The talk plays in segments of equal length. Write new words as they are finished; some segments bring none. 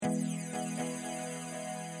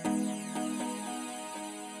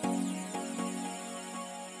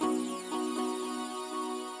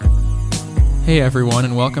Hey everyone,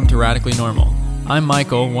 and welcome to Radically Normal. I'm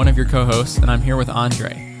Michael, one of your co-hosts, and I'm here with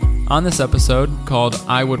Andre. On this episode, called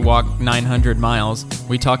I Would Walk 900 Miles,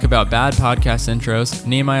 we talk about bad podcast intros,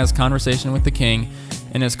 Nehemiah's conversation with the king,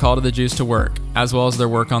 and his call to the Jews to work, as well as their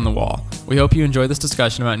work on the wall. We hope you enjoy this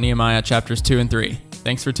discussion about Nehemiah chapters 2 and 3.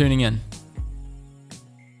 Thanks for tuning in.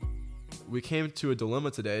 We came to a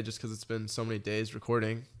dilemma today just because it's been so many days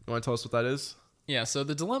recording. You want to tell us what that is? Yeah, so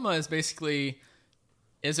the dilemma is basically,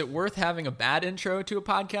 is it worth having a bad intro to a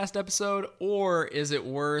podcast episode, or is it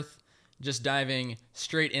worth just diving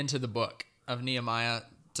straight into the book of Nehemiah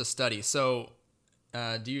to study? So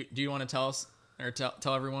do you want to tell us, or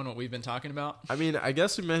tell everyone what we've been talking about? I mean, I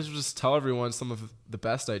guess we might as well just tell everyone some of the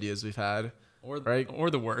best ideas we've had. Or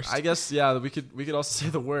the worst. I guess, yeah, we could also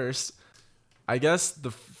say the worst. I guess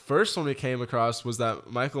the first one we came across was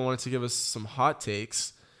that Michael wanted to give us some hot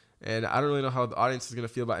takes, and I don't really know how the audience is going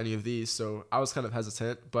to feel about any of these, so I was kind of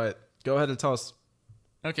hesitant, but go ahead and tell us.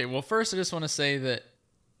 Okay, well, first I just want to say that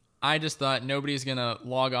I just thought nobody's going to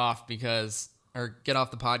log off or get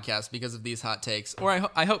off the podcast because of these hot takes, or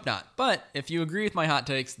I hope not. But if you agree with my hot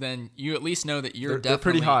takes, then you at least know that they're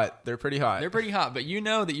pretty hot. They're pretty hot. They're pretty hot, but you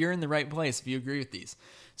know that you're in the right place if you agree with these.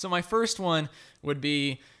 So my first one would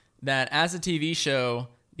be that as a TV show,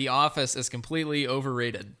 The Office is completely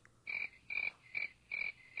overrated.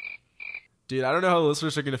 Dude, I don't know how the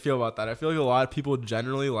listeners are going to feel about that. I feel like a lot of people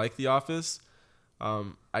generally like The Office.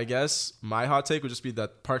 I guess my hot take would just be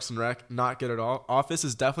that Parks and Rec, not good at all. Office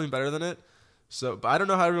is definitely better than it. But I don't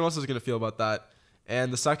know how everyone else is going to feel about that.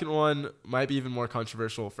 And the second one might be even more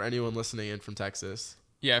controversial for anyone listening in from Texas.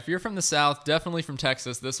 Yeah, if you're from the South, definitely from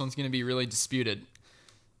Texas, this one's going to be really disputed.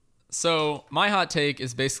 So my hot take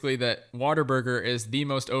is basically that Whataburger is the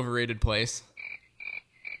most overrated place.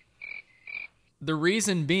 The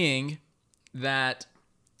reason being that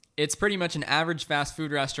it's pretty much an average fast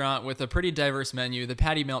food restaurant with a pretty diverse menu. The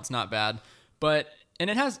patty melt's not bad, and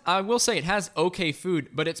it has, I will say, it has okay food,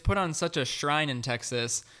 but it's put on such a shrine in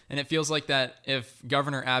Texas, and it feels like that if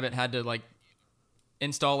Governor Abbott had to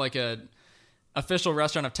install a official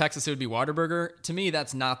restaurant of Texas, it would be Whataburger. To me,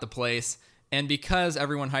 that's not the place, and because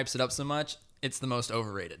everyone hypes it up so much, it's the most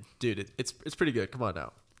overrated. Dude, it's pretty good. Come on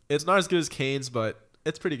now. It's not as good as Cane's, but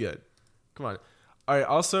it's pretty good. Come on. All right,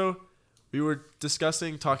 also, we were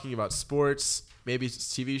talking about sports, maybe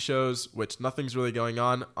TV shows, which nothing's really going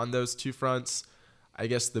on those two fronts. I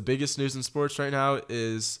guess the biggest news in sports right now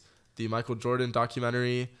is the Michael Jordan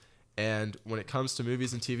documentary. And when it comes to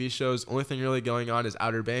movies and TV shows, only thing really going on is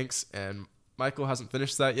Outer Banks. And Michael hasn't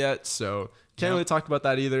finished that yet, so can't really talk about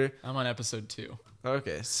that either. I'm on episode 2.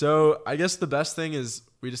 Okay, so I guess the best thing is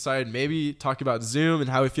we decided maybe talk about Zoom and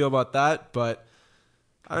how we feel about that. But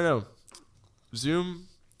I don't know. Zoom,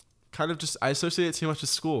 kind of just, I associate it too much with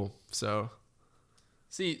school, so.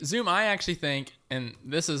 See, Zoom, I actually think, and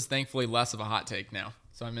this is thankfully less of a hot take now,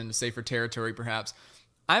 so I'm into safer territory perhaps.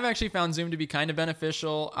 I've actually found Zoom to be kind of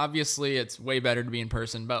beneficial. Obviously, it's way better to be in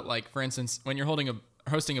person, but for instance, when you're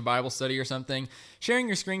hosting a Bible study or something, sharing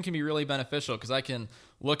your screen can be really beneficial because I can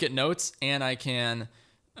look at notes and I can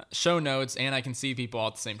show notes and I can see people all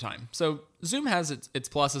at the same time. So Zoom has its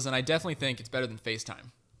pluses, and I definitely think it's better than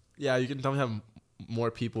FaceTime. Yeah, you can definitely have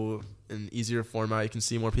more people in easier format. You can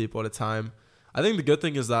see more people at a time. I think the good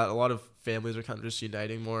thing is that a lot of families are kind of just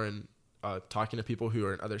uniting more and talking to people who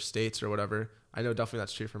are in other states or whatever. I know definitely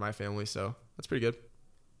that's true for my family, so that's pretty good.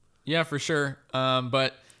 Yeah, for sure.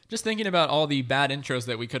 But just thinking about all the bad intros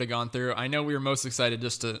that we could have gone through, I know we were most excited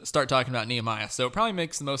just to start talking about Nehemiah. So it probably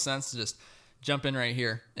makes the most sense to just jump in right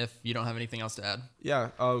here if you don't have anything else to add. Yeah,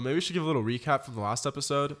 maybe we should give a little recap from the last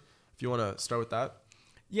episode if you want to start with that.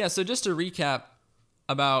 Yeah, so just to recap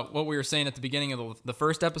about what we were saying at the beginning of the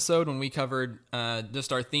first episode when we covered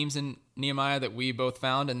just our themes in Nehemiah that we both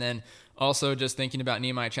found, and then also just thinking about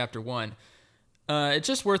Nehemiah chapter 1. It's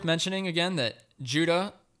just worth mentioning again that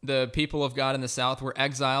Judah, the people of God in the south, were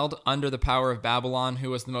exiled under the power of Babylon, who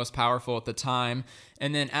was the most powerful at the time.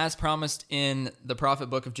 And then as promised in the prophet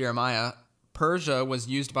book of Jeremiah, Persia was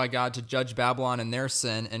used by God to judge Babylon and their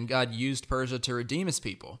sin, and God used Persia to redeem his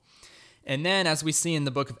people. And then, as we see in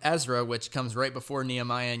the book of Ezra, which comes right before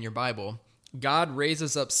Nehemiah in your Bible, God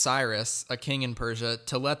raises up Cyrus, a king in Persia,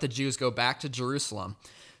 to let the Jews go back to Jerusalem.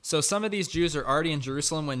 So some of these Jews are already in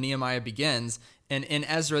Jerusalem when Nehemiah begins, and in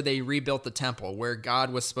Ezra they rebuilt the temple where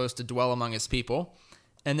God was supposed to dwell among his people.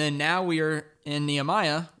 And then now we are in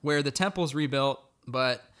Nehemiah where the temple's rebuilt,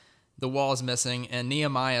 but the wall is missing, and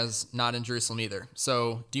Nehemiah's not in Jerusalem either.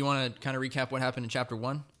 So do you want to kind of recap what happened in chapter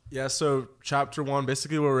 1? Yeah, so chapter 1,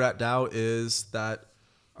 basically where we're at now is that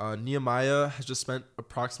Nehemiah has just spent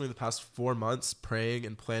approximately the past 4 months praying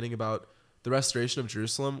and planning about the restoration of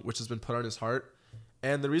Jerusalem, which has been put on his heart.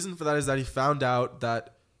 And the reason for that is that he found out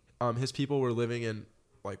that his people were living in,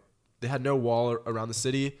 like, they had no wall around the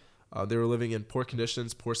city. They were living in poor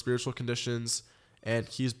conditions, poor spiritual conditions. And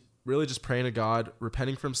he's really just praying to God,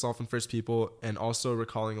 repenting for himself and for his people, and also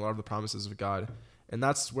recalling a lot of the promises of God. And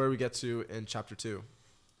that's where we get to in chapter 2.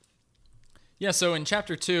 Yeah, so in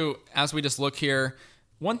chapter 2, as we just look here,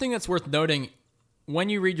 one thing that's worth noting, when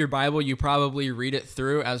you read your Bible, you probably read it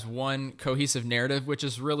through as one cohesive narrative, which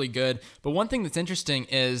is really good. But one thing that's interesting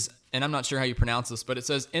is, and I'm not sure how you pronounce this, but it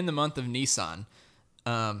says in the month of Nisan.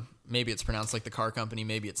 Maybe it's pronounced like the car company,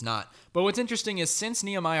 maybe it's not. But what's interesting is since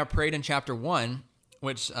Nehemiah prayed in chapter 1,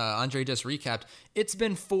 which Andre just recapped, it's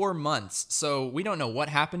been 4 months. So we don't know what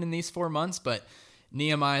happened in these 4 months, but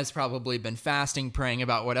Nehemiah's probably been fasting, praying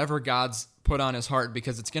about whatever God's put on his heart,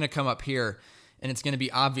 because it's going to come up here and it's going to be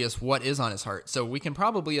obvious what is on his heart. So we can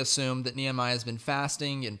probably assume that Nehemiah has been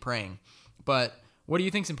fasting and praying. But what do you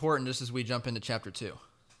think is important just as we jump into chapter 2?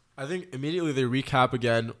 I think immediately they recap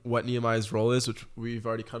again what Nehemiah's role is, which we've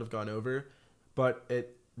already kind of gone over, but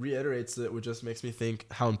it reiterates it, which just makes me think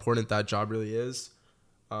how important that job really is.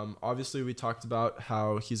 Obviously, we talked about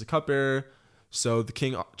how he's a cupbearer, so the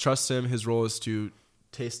king trusts him. His role is to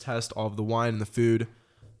taste test all of the wine and the food.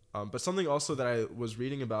 But something also that I was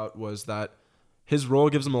reading about was that his role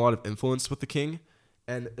gives him a lot of influence with the king,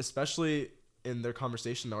 and especially in their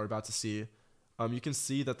conversation that we're about to see, you can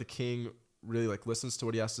see that the king really like listens to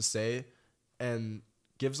what he has to say and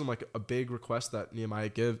gives him like a big request that Nehemiah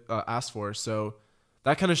asked for. So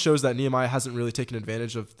that kind of shows that Nehemiah hasn't really taken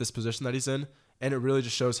advantage of this position that he's in, and it really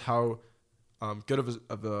just shows how good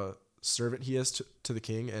of a servant he is to the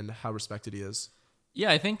king and how respected he is. Yeah,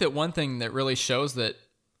 I think that one thing that really shows that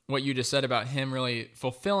what you just said about him really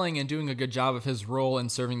fulfilling and doing a good job of his role in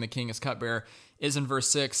serving the king as cupbearer is in verse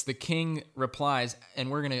 6. The king replies, and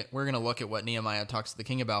we're gonna look at what Nehemiah talks to the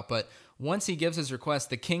king about, but once he gives his request,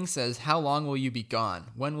 the king says, "How long will you be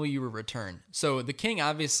gone? When will you return?" So the king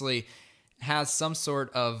obviously has some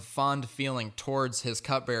sort of fond feeling towards his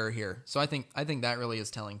cupbearer here. So I think that really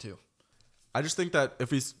is telling too. I just think that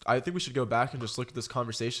I think we should go back and just look at this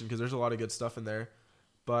conversation because there's a lot of good stuff in there.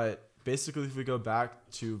 But basically, if we go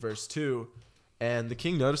back to verse 2, and the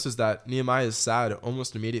king notices that Nehemiah is sad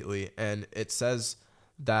almost immediately, and it says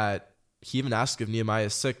that he even asks if Nehemiah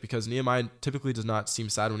is sick because Nehemiah typically does not seem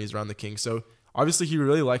sad when he's around the king. So obviously he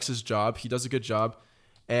really likes his job. He does a good job,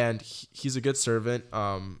 and he's a good servant.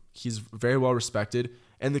 He's very well respected,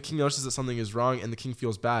 and the king notices that something is wrong, and the king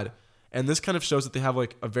feels bad. And this kind of shows that they have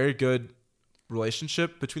like a very good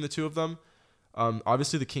relationship between the two of them.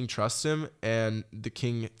 Obviously the king trusts him, and the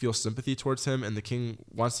king feels sympathy towards him, and the king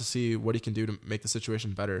wants to see what he can do to make the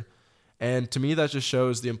situation better. And to me, that just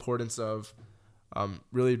shows the importance of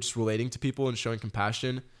really just relating to people and showing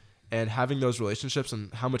compassion and having those relationships,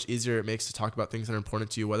 and how much easier it makes to talk about things that are important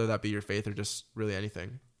to you, whether that be your faith or just really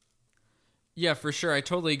anything. Yeah, for sure. I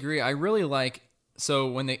totally agree. I really like, so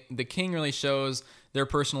when the king really shows their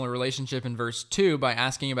personal relationship in verse 2 by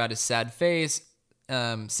asking about his sad face,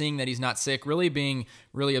 seeing that he's not sick, really being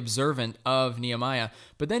really observant of Nehemiah.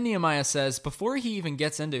 But then Nehemiah says, before he even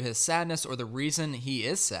gets into his sadness or the reason he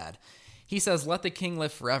is sad, he says, "Let the king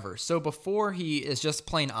live forever." So before he is just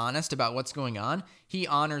plain honest about what's going on, he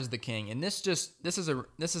honors the king. And this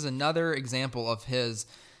is another example of his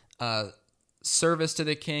service to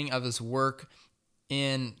the king, of his work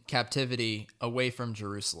in captivity away from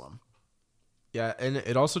Jerusalem. Yeah, and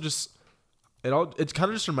it also just it kind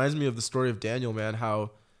of just reminds me of the story of Daniel, man.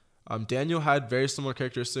 How Daniel had very similar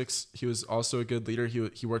characteristics. He was also a good leader.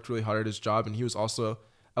 He worked really hard at his job, and he was also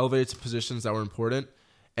elevated to positions that were important.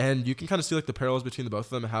 And you can kind of see like the parallels between the both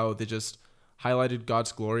of them, how they just highlighted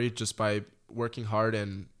God's glory just by working hard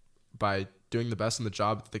and by doing the best in the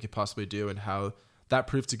job that they could possibly do, and how that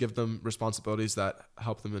proved to give them responsibilities that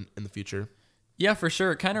help them in the future. Yeah, for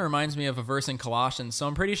sure. It kind of reminds me of a verse in Colossians. So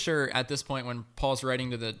I'm pretty sure at this point when Paul's writing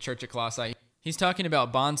to the church at Colossae, he's talking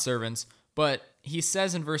about bondservants, but he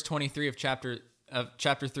says in verse 23 of chapter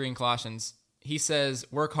 3 in Colossians, he says,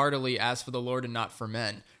 "Work heartily as for the Lord and not for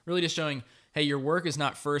men." Really just showing, hey, your work is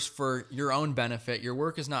not first for your own benefit. Your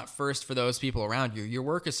work is not first for those people around you. Your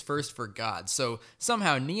work is first for God. So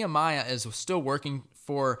somehow Nehemiah is still working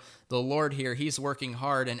for the Lord here. He's working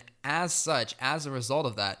hard, and as such, as a result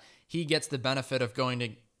of that, he gets the benefit of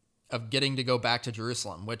getting to go back to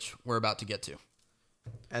Jerusalem, which we're about to get to.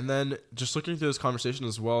 And then just looking through this conversation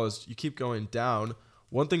as well, as you keep going down,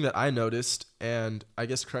 one thing that I noticed, and I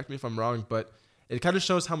guess correct me if I'm wrong, but it kind of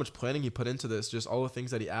shows how much planning he put into this, just all the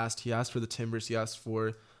things that he asked. He asked for the timbers. He asked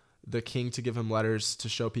for the king to give him letters to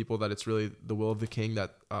show people that it's really the will of the king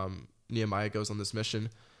that Nehemiah goes on this mission.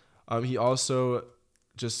 He also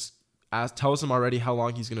just tells him already how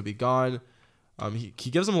long he's going to be gone. He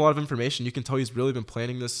gives him a lot of information. You can tell he's really been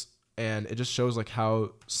planning this, and it just shows like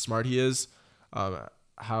how smart he is,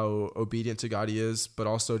 how obedient to God he is, but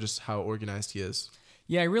also just how organized he is.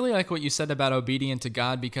 Yeah, I really like what you said about obedient to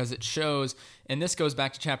God, because it shows, and this goes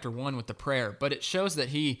back to chapter 1 with the prayer, but it shows that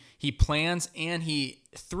he plans, and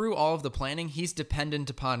through all of the planning, he's dependent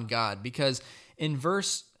upon God, because in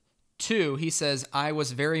verse 2, he says, I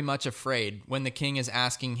was very much afraid, when the king is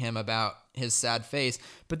asking him about his sad face.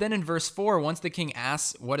 But then in verse 4, once the king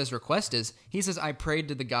asks what his request is, he says, I prayed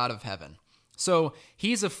to the God of heaven. So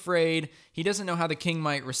he's afraid. He doesn't know how the king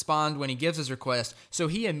might respond when he gives his request, so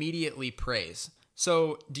he immediately prays.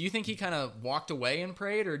 So do you think he kind of walked away and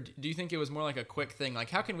prayed, or do you think it was more like a quick thing?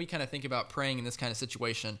 Like, how can we kind of think about praying in this kind of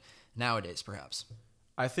situation nowadays, perhaps?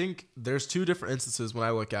 I think there's two different instances when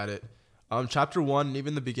I look at it. Chapter 1 and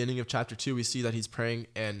even the beginning of chapter 2, we see that he's praying,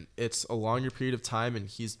 and it's a longer period of time, and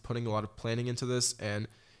he's putting a lot of planning into this, and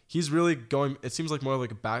he's really going, it seems like more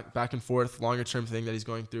like a back and forth, longer term thing that he's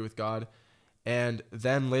going through with God. And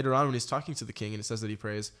then later on when he's talking to the king and it says that he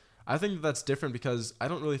prays, I think that's different, because I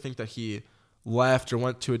don't really think that he left or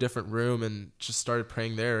went to a different room and just started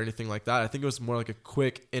praying there or anything like that. I think it was more like a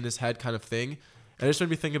quick in his head kind of thing. And it just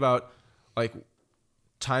made me think about like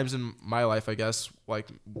times in my life, I guess, like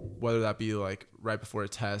whether that be like right before a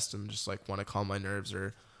test and just like want to calm my nerves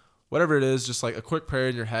or whatever it is, just like a quick prayer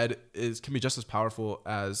in your head can be just as powerful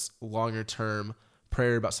as longer term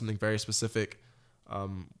prayer about something very specific.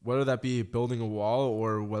 Whether that be building a wall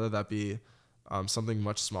or whether that be something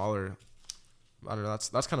much smaller. I don't know.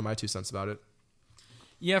 That's kind of my 2 cents about it.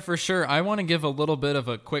 Yeah, for sure. I want to give a little bit of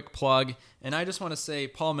a quick plug, and I just want to say,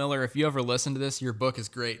 Paul Miller, if you ever listen to this, your book is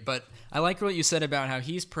great, but I like what you said about how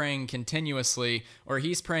he's praying continuously, or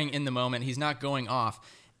he's praying in the moment, he's not going off.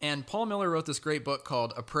 And Paul Miller wrote this great book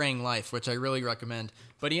called A Praying Life, which I really recommend,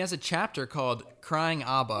 but he has a chapter called Crying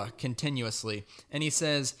Abba Continuously, and he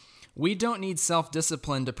says, we don't need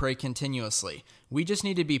self-discipline to pray continuously. We just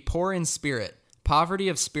need to be poor in spirit. Poverty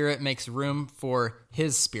of spirit makes room for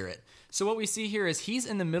his spirit. So what we see here is he's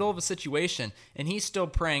in the middle of a situation and he's still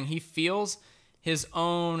praying. He feels his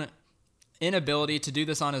own inability to do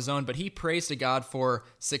this on his own, but he prays to God for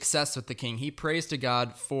success with the king. He prays to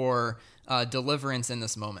God for deliverance in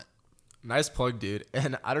this moment. Nice plug, dude.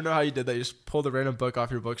 And I don't know how you did that. You just pulled a random book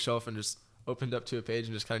off your bookshelf and just opened up to a page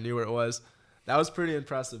and just kind of knew where it was. That was pretty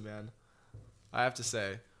impressive, man, I have to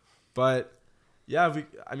say. But yeah,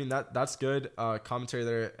 that's good commentary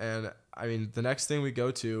there. And I mean, the next thing we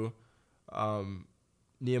go to,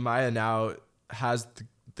 Nehemiah now has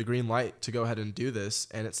the green light to go ahead and do this,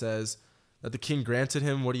 and it says that the king granted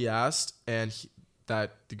him what he asked, and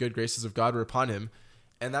that the good graces of God were upon him.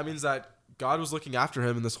 And that means that God was looking after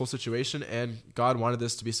him in this whole situation, and God wanted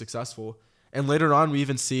this to be successful. And later on, we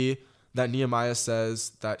even see that Nehemiah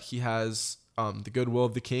says that he has the goodwill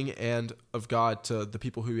of the king and of God to the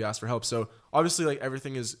people who he asked for help. So obviously, like,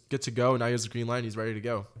 everything is good to go. Now he has the green light. He's ready to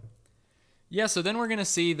go. Yeah. So then we're gonna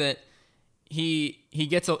see that he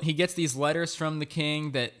gets these letters from the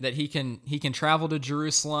king that he can travel to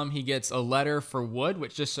Jerusalem. He gets a letter for wood,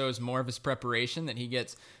 which just shows more of his preparation. That he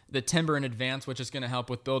gets the timber in advance, which is going to help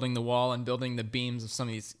with building the wall and building the beams of some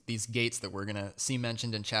of these gates that we're gonna see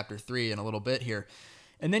mentioned in chapter 3 in a little bit here.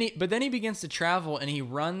 And then he begins to travel and he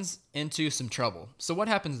runs into some trouble. So what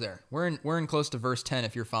happens there? We're in close to verse 10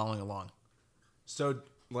 if you're following along. So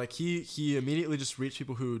like he immediately just reached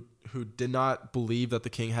people who did not believe that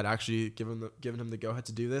the king had actually given him the go ahead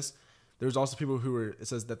to do this. There was also people who it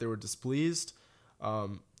says that they were displeased.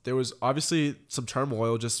 There was obviously some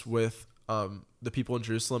turmoil just with the people in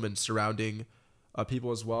Jerusalem and surrounding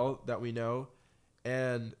people as well that we know.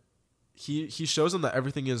 And he shows them that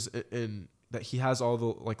everything is in that he has all the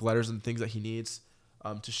like letters and things that he needs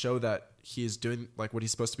to show that he's doing like what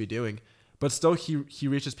he's supposed to be doing. But still, he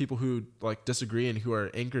reaches people who like disagree and who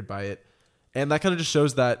are angered by it, and that kind of just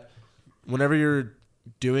shows that whenever you're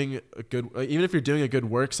doing even if you're doing a good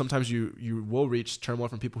work, sometimes you will reach turmoil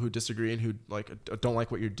from people who disagree and who like don't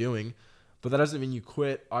like what you're doing. But that doesn't mean you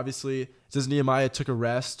quit. Obviously, it says Nehemiah took a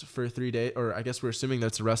rest for 3 days, or I guess we're assuming that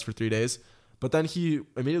it's a rest for 3 days. But then he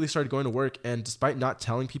immediately started going to work, and despite not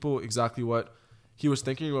telling people exactly what he was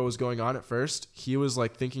thinking, what was going on at first, he was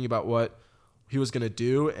like thinking about what he was going to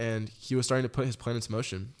do, and he was starting to put his plan into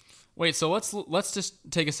motion. Wait, so let's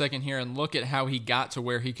just take a second here and look at how he got to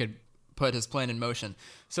where he could put his plan in motion.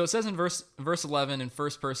 So it says in verse 11, in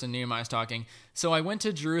first person, Nehemiah's talking, "So I went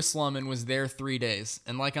to Jerusalem and was there 3 days."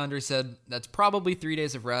 And like Andre said, that's probably 3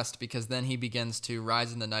 days of rest, because then he begins to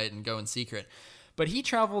rise in the night and go in secret. But he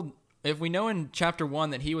traveled if we know in chapter 1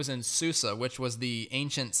 that he was in Susa, which was the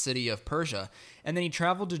ancient city of Persia, and then he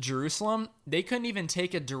traveled to Jerusalem, they couldn't even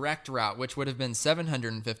take a direct route, which would have been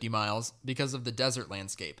 750 miles because of the desert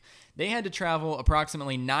landscape. They had to travel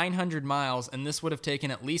approximately 900 miles, and this would have taken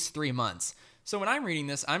at least 3 months. So when I'm reading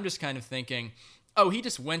this, I'm just kind of thinking, oh, he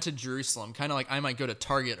just went to Jerusalem, kind of like I might go to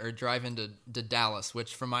Target or drive into Dallas,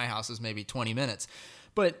 which from my house is maybe 20 minutes.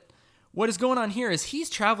 But what is going on here is he's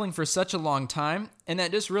traveling for such a long time, and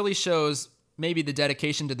that just really shows maybe the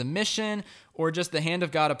dedication to the mission or just the hand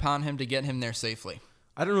of God upon him to get him there safely.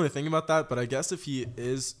 I don't really think about that, but I guess if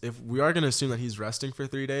we are going to assume that he's resting for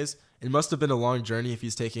 3 days, it must have been a long journey if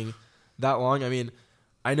he's taking that long. I mean,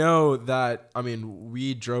 I know that,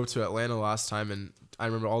 we drove to Atlanta last time, and I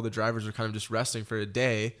remember all the drivers were kind of just resting for a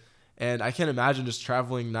day, and I can't imagine just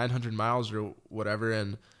traveling 900 miles or whatever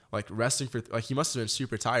and like resting for, like, he must have been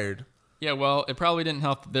super tired. Yeah, well, it probably didn't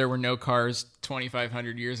help that there were no cars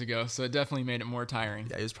 2,500 years ago, so it definitely made it more tiring.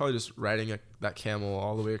 Yeah, he was probably just riding that camel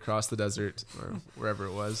all the way across the desert or wherever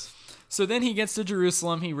it was. So then he gets to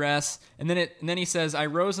Jerusalem, he rests, and then he says, I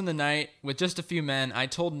rose in the night with just a few men. I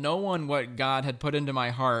told no one what God had put into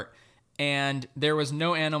my heart, and there was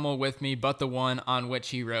no animal with me but the one on which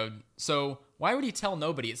he rode. So why would he tell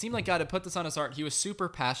nobody? It seemed like God had put this on his heart. He was super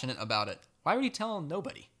passionate about it. Why would he tell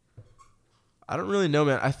nobody? I don't really know,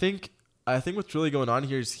 man. I think what's really going on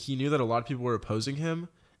here is he knew that a lot of people were opposing him,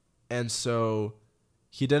 and so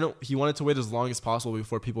he wanted to wait as long as possible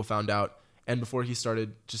before people found out and before he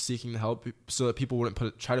started just seeking the help so that people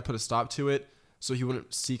wouldn't try to put a stop to it, so he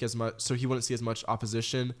wouldn't see as much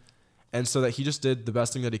opposition, and so that he just did the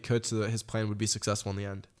best thing that he could so that his plan would be successful in the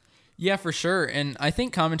end. Yeah, for sure. And I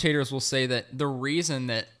think commentators will say that the reason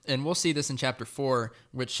that, and we'll see this in chapter 4,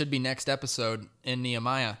 which should be next episode in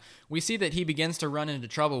Nehemiah, we see that he begins to run into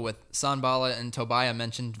trouble with Sanballat and Tobiah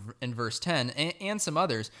mentioned in verse 10 and some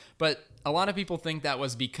others. But a lot of people think that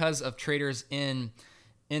was because of traitors in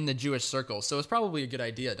the Jewish circles. So it's probably a good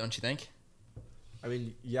idea, don't you think? I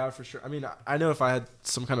mean, yeah, for sure. I mean, I know if I had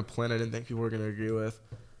some kind of plan I didn't think people were going to agree with,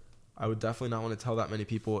 I would definitely not want to tell that many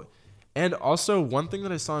people. And also, one thing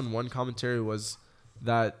that I saw in one commentary was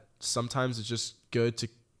that sometimes it's just good to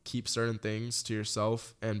keep certain things to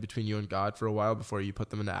yourself and between you and God for a while before you put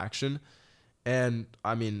them into action. And,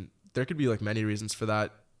 I mean, there could be, like, many reasons for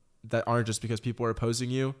that aren't just because people are opposing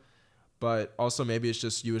you, but also maybe it's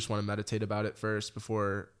just you just want to meditate about it first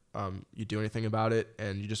before you do anything about it,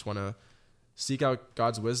 and you just want to seek out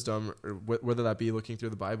God's wisdom, or whether that be looking through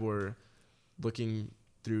the Bible or looking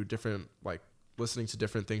through different, like, listening to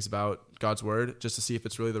different things about God's word just to see if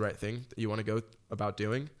it's really the right thing that you want to go about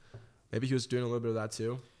doing. Maybe he was doing a little bit of that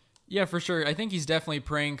too. Yeah, for sure. I think he's definitely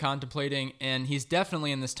praying, contemplating, and he's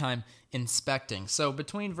definitely in this time inspecting. So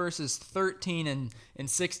between verses 13 and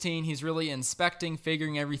 16, he's really inspecting,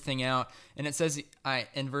 figuring everything out. And it says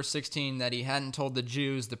in verse 16 that he hadn't told the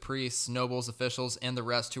Jews, the priests, nobles, officials, and the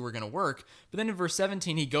rest who were going to work. But then in verse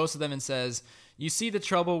 17, he goes to them and says, you see the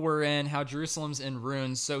trouble we're in, how Jerusalem's in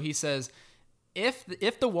ruins. So he says,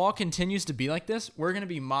 if the wall continues to be like this, we're going to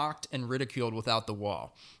be mocked and ridiculed without the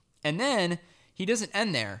wall. And then he doesn't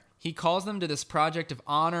end there. He calls them to this project of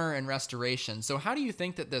honor and restoration. So how do you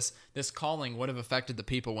think that this calling would have affected the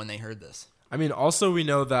people when they heard this? I mean, also we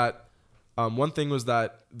know that one thing was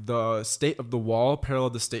that the state of the wall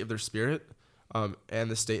paralleled the state of their spirit and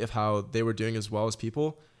the state of how they were doing as well as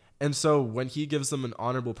people. And so when he gives them an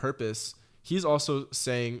honorable purpose, he's also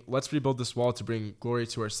saying, let's rebuild this wall to bring glory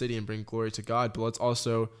to our city and bring glory to God, but let's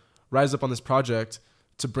also rise up on this project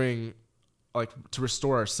to bring, like, to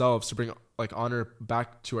restore ourselves, to bring, like, honor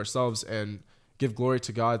back to ourselves and give glory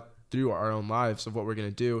to God through our own lives of what we're going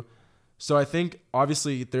to do. So I think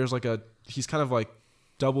obviously there's he's kind of like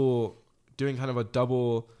doing kind of a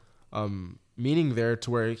double meaning there, to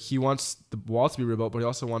where he wants the wall to be rebuilt, but he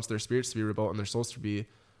also wants their spirits to be rebuilt and their souls to be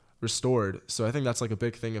restored. So I think that's like a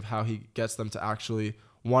big thing of how he gets them to actually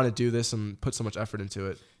want to do this and put so much effort into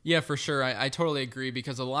it. Yeah, for sure. I totally agree,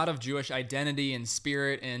 because a lot of Jewish identity and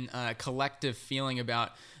spirit and collective feeling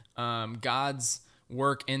about God's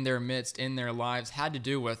work in their midst, in their lives, had to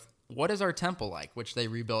do with what is our temple like, which they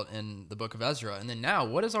rebuilt in the book of Ezra. And then now,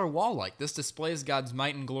 what is our wall like? This displays God's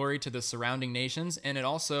might and glory to the surrounding nations, and it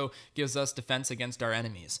also gives us defense against our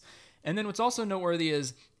enemies. And then what's also noteworthy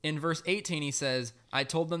is in verse 18, he says, I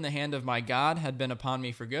told them the hand of my God had been upon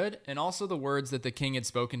me for good, and also the words that the king had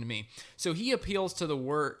spoken to me. So he appeals to the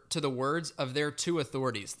words of their two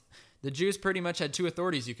authorities. The Jews pretty much had two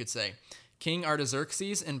authorities, you could say. King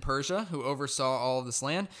Artaxerxes in Persia, who oversaw all of this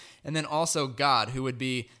land, and then also God, who would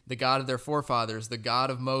be the God of their forefathers, the God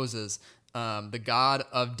of Moses, the God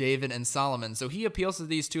of David and Solomon. So he appeals to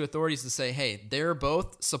these two authorities to say, hey, they're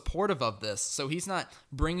both supportive of this. So he's not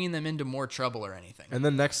bringing them into more trouble or anything. And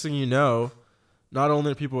then next thing you know, not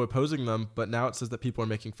only are people opposing them, but now it says that people are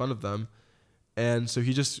making fun of them. And so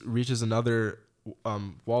he just reaches another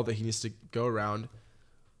wall that he needs to go around,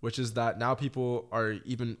 which is that now people are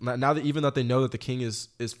even that they know that the king is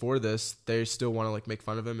for this, they still want to like make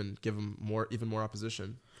fun of him and give him even more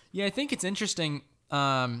opposition. Yeah, I think it's interesting.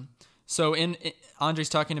 So Andre's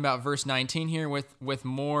talking about verse 19 here with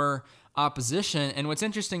more opposition. And what's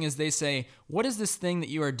interesting is they say, what is this thing that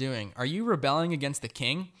you are doing? Are you rebelling against the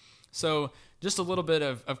king? So just a little bit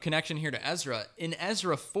of connection here to Ezra. In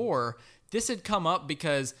Ezra 4, this had come up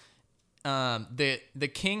because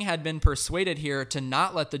the king had been persuaded here to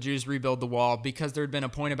not let the Jews rebuild the wall because there had been a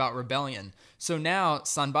point about rebellion. So now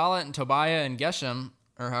Sanballat and Tobiah and Geshem,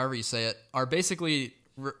 or however you say it, are basically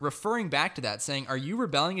referring back to that, saying, are you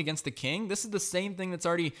rebelling against the king? This is the same thing that's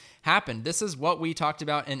already happened. This is what we talked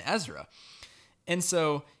about in Ezra. And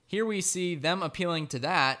so here we see them appealing to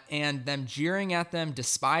that and them jeering at them,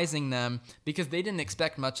 despising them, because they didn't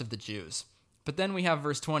expect much of the Jews. But then we have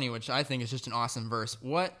verse 20, which I think is just an awesome verse.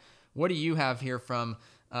 What do you have here from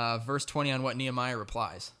verse 20 on what Nehemiah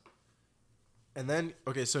replies? And then,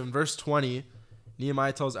 okay, so in verse 20,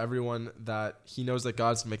 Nehemiah tells everyone that he knows that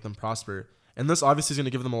God's going to make them prosper. And this obviously is going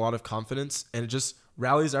to give them a lot of confidence, and it just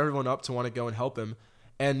rallies everyone up to want to go and help him.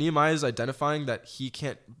 And Nehemiah is identifying that he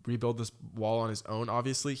can't rebuild this wall on his own,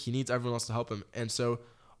 obviously. He needs everyone else to help him. And so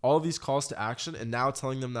all of these calls to action and now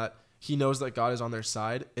telling them that he knows that God is on their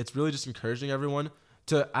side, it's really just encouraging everyone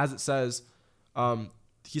to, as it says,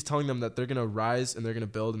 he's telling them that they're going to rise and they're going to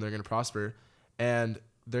build and they're going to prosper and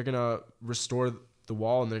they're going to restore the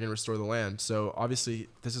wall and they're going to restore the land. So obviously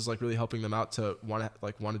this is like really helping them out to want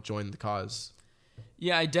to join the cause.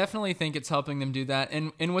 Yeah, I definitely think it's helping them do that.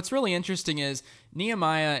 And what's really interesting is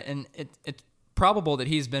Nehemiah, and it's probable that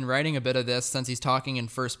he's been writing a bit of this since he's talking in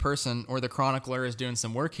first person, or the chronicler is doing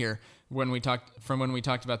some work here when we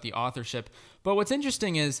talked about the authorship. But what's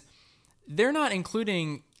interesting is they're not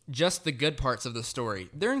including just the good parts of the story.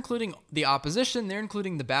 They're including the opposition, they're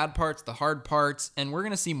including the bad parts, the hard parts, and we're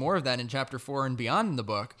going to see more of that in chapter 4 and beyond in the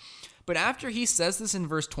book. But after he says this in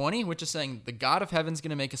verse 20, which is saying the God of heaven is going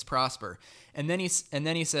to make us prosper, and then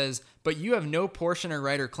he says, but you have no portion or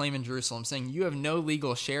right or claim in Jerusalem, saying you have no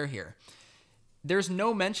legal share here. There's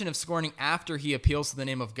no mention of scorning after he appeals to the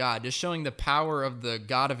name of God, just showing the power of the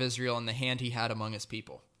God of Israel and the hand he had among his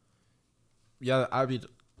people. Yeah, I mean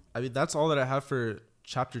that's all that I have for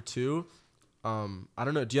chapter 2. I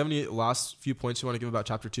don't know. Do you have any last few points you want to give about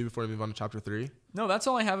chapter 2 before we move on to chapter 3? No, that's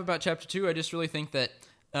all I have about chapter 2. I just really think that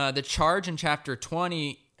the charge in chapter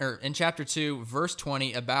 20, or in chapter 2, verse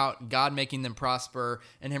 20, about God making them prosper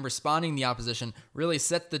and him responding to the opposition really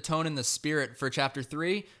sets the tone and the spirit for chapter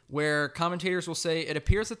 3, where commentators will say it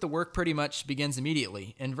appears that the work pretty much begins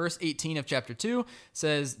immediately. In verse 18 of chapter 2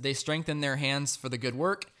 says they strengthen their hands for the good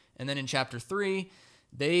work. And then in chapter 3,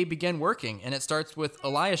 they begin working. And it starts with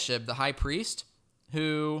Eliashib, the high priest,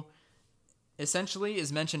 who essentially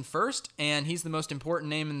is mentioned first, and he's the most important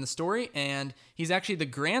name in the story, and he's actually the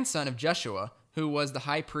grandson of Jeshua, who was the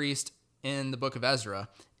high priest in the book of Ezra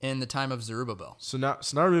in the time of Zerubbabel. So now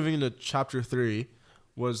we're moving into chapter 3,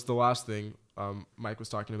 was the last thing Mike was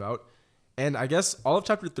talking about. And I guess all of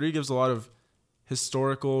chapter 3 gives a lot of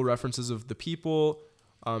historical references of the people.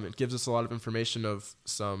 It gives us a lot of information of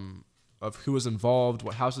who was involved,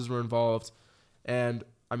 what houses were involved. And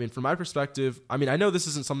I mean, from my perspective, I know this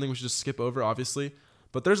isn't something we should just skip over, obviously,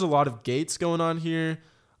 but there's a lot of gates going on here.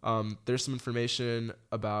 There's some information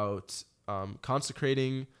about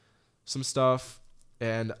consecrating some stuff,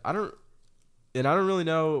 and I don't really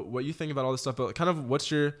know what you think about all this stuff, but kind of what's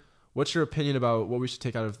your opinion about what we should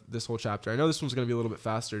take out of this whole chapter? I know this one's going to be a little bit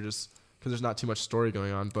faster just because there's not too much story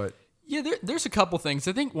going on, but yeah, there's a couple things.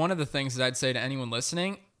 I think one of the things that I'd say to anyone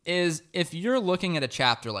listening is if you're looking at a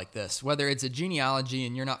chapter like this, whether it's a genealogy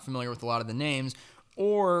and you're not familiar with a lot of the names,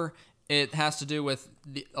 or it has to do with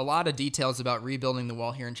a lot of details about rebuilding the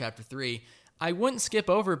wall here in chapter 3, I wouldn't skip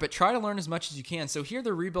over it, but try to learn as much as you can. So here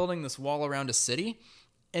they're rebuilding this wall around a city,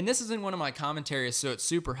 and this is in one of my commentaries, so it's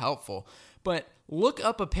super helpful. But look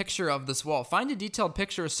up a picture of this wall. Find a detailed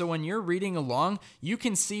picture so when you're reading along, you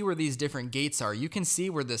can see where these different gates are. You can see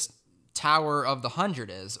where this Tower of the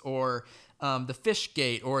 100 is, or the fish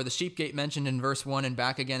gate, or the sheep gate mentioned in verse 1 and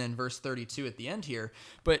back again in verse 32 at the end here.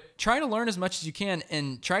 But try to learn as much as you can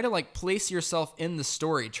and try to place yourself in the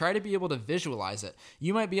story. Try to be able to visualize it.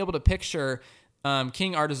 You might be able to picture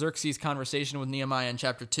King Artaxerxes' conversation with Nehemiah in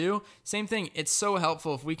chapter 2. Same thing. It's so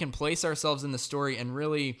helpful if we can place ourselves in the story and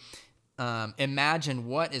really imagine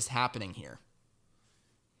what is happening here.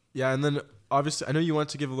 Yeah, and then obviously, I know you want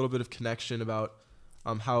to give a little bit of connection about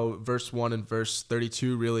how verse 1 and verse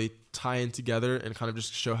 32 really tie in together and kind of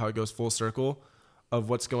just show how it goes full circle of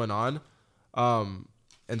what's going on.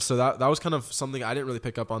 And so that was kind of something I didn't really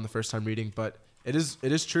pick up on the first time reading, but it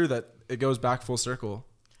is true that it goes back full circle.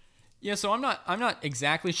 Yeah, so I'm not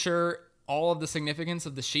exactly sure all of the significance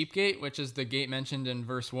of the sheep gate, which is the gate mentioned in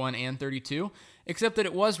verse 1 and 32, except that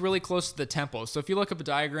it was really close to the temple. So if you look up a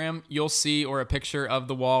diagram, you'll see, or a picture of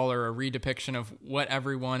the wall or a redepiction of what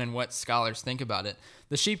everyone and what scholars think about it.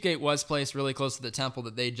 The sheep gate was placed really close to the temple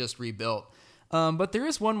that they just rebuilt. But there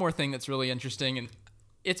is one more thing that's really interesting, and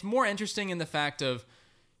it's more interesting in the fact of,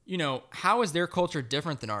 how is their culture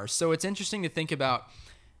different than ours? So it's interesting to think about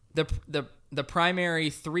the primary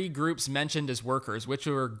three groups mentioned as workers, which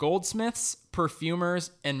were goldsmiths,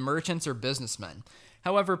 perfumers, and merchants or businessmen.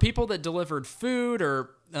 However, people that delivered food or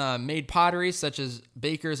made pottery, such as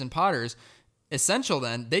bakers and potters, essential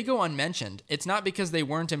then, they go unmentioned. It's not because they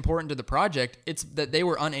weren't important to the project, it's that they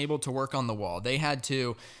were unable to work on the wall. They had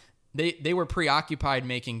to... They were preoccupied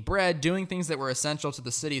making bread, doing things that were essential to the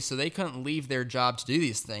city, so they couldn't leave their job to do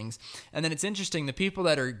these things. And then it's interesting, the people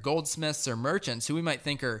that are goldsmiths or merchants, who we might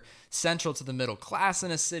think are central to the middle class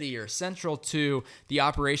in a city or central to the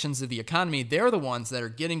operations of the economy, they're the ones that are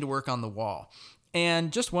getting to work on the wall.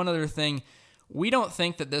 And just one other thing, we don't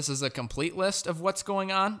think that this is a complete list of what's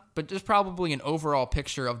going on, but just probably an overall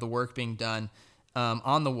picture of the work being done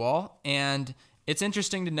on the wall. And it's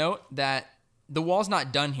interesting to note that the wall's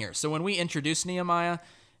not done here. So when we introduced Nehemiah,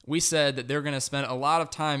 we said that they're going to spend a lot of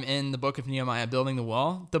time in the book of Nehemiah building the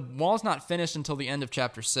wall. The wall's not finished until the end of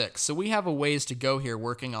chapter 6. So we have a ways to go here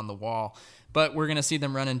working on the wall, but we're going to see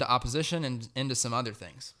them run into opposition and into some other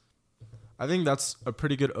things. I think that's a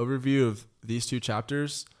pretty good overview of these two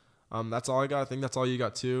chapters. That's all I got. I think that's all you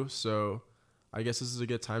got too. So I guess this is a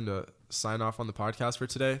good time to sign off on the podcast for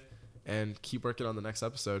today and keep working on the next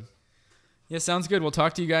episode. Yeah, sounds good. We'll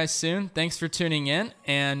talk to you guys soon. Thanks for tuning in,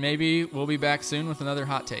 and maybe we'll be back soon with another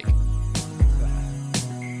hot take.